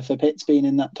between for Pitts being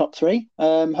in that top three.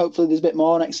 Hopefully there's a bit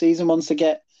more next season once they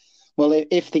get,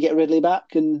 if they get Ridley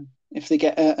back and if they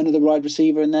get another wide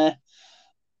receiver in there,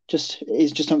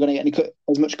 he's just not going to get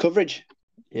as much coverage.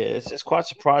 Yeah, it's quite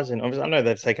surprising. Obviously, I know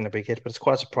they've taken a big hit, but it's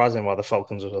quite surprising why the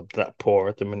Falcons are that poor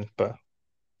at the minute. But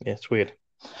yeah, it's weird.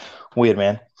 Weird,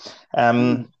 man.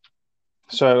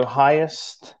 So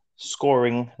highest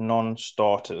scoring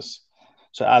non-starters.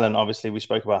 So Allen, obviously, we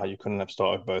spoke about how you couldn't have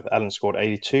started both. Allen scored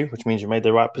 82, which means you made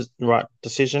the right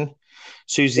decision.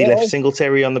 Susie left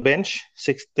Singletary on the bench,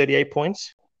 38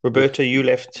 points. Roberto, you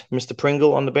left Mr.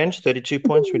 Pringle on the bench, 32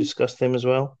 points. We discussed him as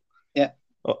well. Yeah.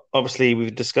 Obviously,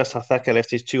 we've discussed how Thacker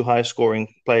left his two highest scoring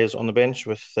players on the bench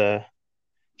with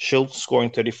Schultz scoring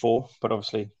 34, but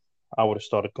obviously I would have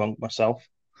started Gronk myself.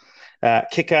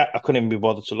 Kicker, I couldn't even be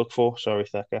bothered to look for. Sorry,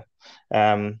 Thacker.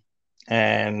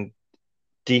 And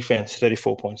defense,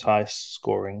 34 points, highest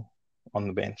scoring on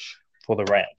the bench for the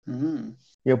Rams. Mm-hmm.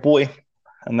 Your boy,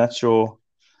 and that's your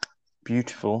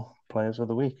beautiful players of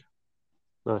the week.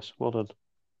 Nice, well done.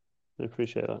 I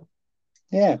appreciate that.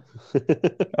 Yeah.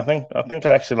 I think I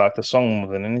actually like the song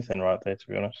more than anything right there, to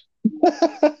be honest.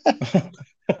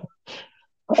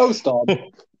 Oh, stop.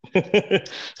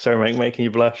 Sorry, mate, making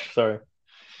you blush. Sorry.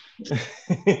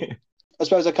 I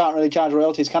suppose I can't really charge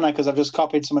royalties, can I? Because I've just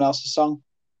copied someone else's song.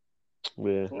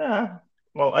 Yeah. Nah.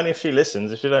 Well, only if she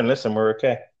listens. If you don't listen, we're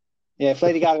okay. Yeah, if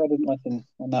Lady Gaga didn't listen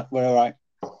on that, we're all right.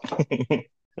 It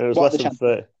was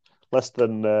less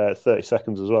than 30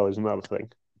 seconds as well, isn't that the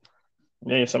thing?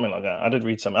 Yeah, something like that. I did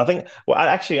read something. I think,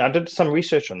 I did some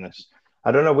research on this.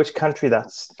 I don't know which country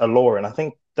that's a law in. I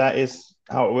think that is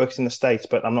how it works in the States,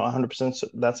 but I'm not 100%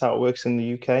 that's how it works in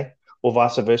the UK, or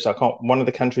vice versa. One of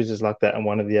the countries is like that, and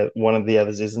one of the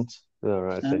others isn't. All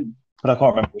right. but I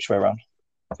can't remember which way around.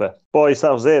 Fair. Boys,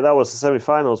 that was it. That was the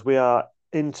semi-finals. We are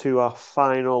into our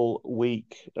final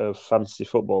week of fantasy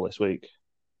football this week.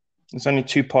 There's only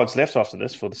 2 pods left after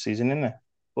this for the season, isn't there?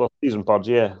 Well, season pods,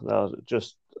 yeah. That was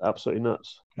just absolutely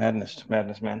nuts. Madness,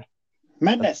 man.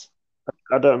 Madness.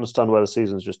 I don't understand where the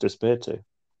season's just disappeared to.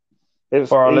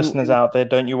 For our listeners out there,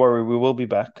 don't you worry, we will be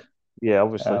back. Yeah,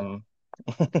 obviously.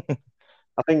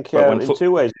 I think But in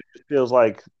 2 ways, it feels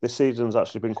like this season's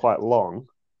actually been quite long.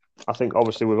 I think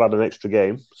obviously we've had an extra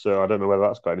game, so I don't know whether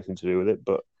that's got anything to do with it,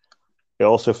 but it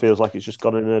also feels like it's just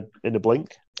gone in a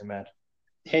blink. You're mad.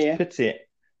 Yeah. Pity it.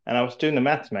 And I was doing the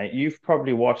maths, mate. You've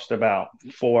probably watched about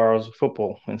 4 hours of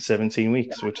football in 17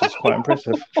 weeks, which is quite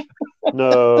impressive.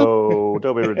 No,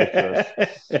 don't be ridiculous.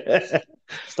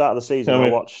 Start of the season, I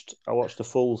watched the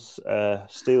full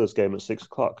Steelers game at 6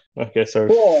 o'clock. Okay,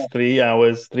 so 3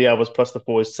 hours. 3 hours plus the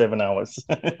 4 is 7 hours.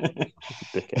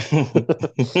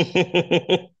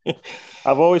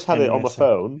 I've always had it on my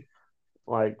phone.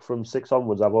 Like from 6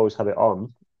 onwards, I've always had it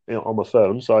on my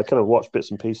phone. So I kind of watch bits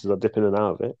and pieces. I dip in and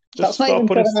out of it. That's not even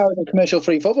 7 hours of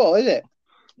commercial-free football, is it?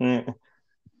 Yeah.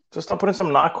 Just start putting some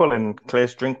NyQuil in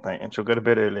Claire's drink, mate, and she'll go to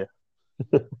bed earlier.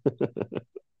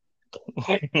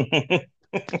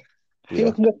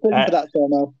 People can go for that show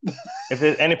now. If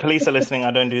there's any police are listening,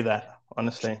 I don't do that.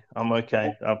 Honestly, I'm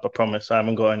okay. I promise. I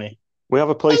haven't got any. We have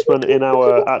a policeman in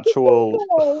our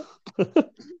actual.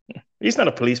 He's not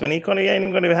a policeman. He ain't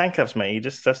even got any handcuffs, mate. He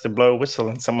just has to blow a whistle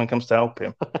and someone comes to help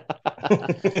him.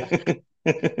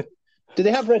 Do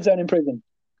they have red zone in prison?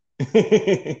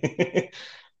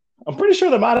 I'm pretty sure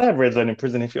they might have red zone in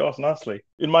prison if you ask nicely.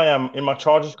 In my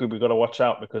Chargers group, we've got to watch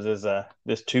out because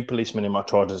there's 2 policemen in my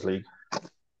Chargers league.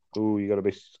 Ooh, you gotta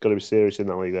be serious in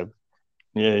that league then.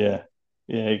 Yeah.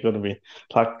 You got to be.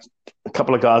 Like a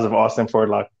couple of guys have asked them for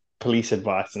like police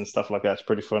advice and stuff like that. It's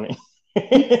pretty funny.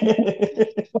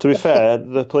 To be fair,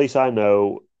 the police I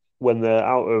know, when they're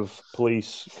out of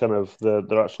police,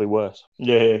 they're actually worse.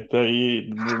 Yeah,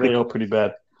 they are pretty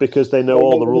bad because they know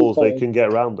all the rules. They can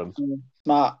get around them.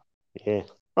 Smart. Yeah.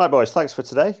 Right, boys. Thanks for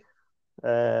today.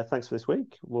 Thanks for this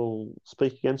week. We'll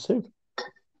speak again soon.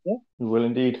 Yeah, we will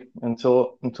indeed.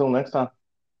 Until next time.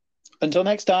 Until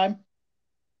next time.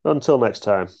 Until next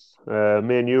time.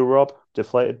 Me and you, Rob,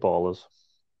 deflated ballers.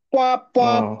 Wah,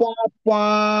 wah, wah,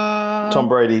 wah. Tom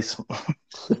Brady's.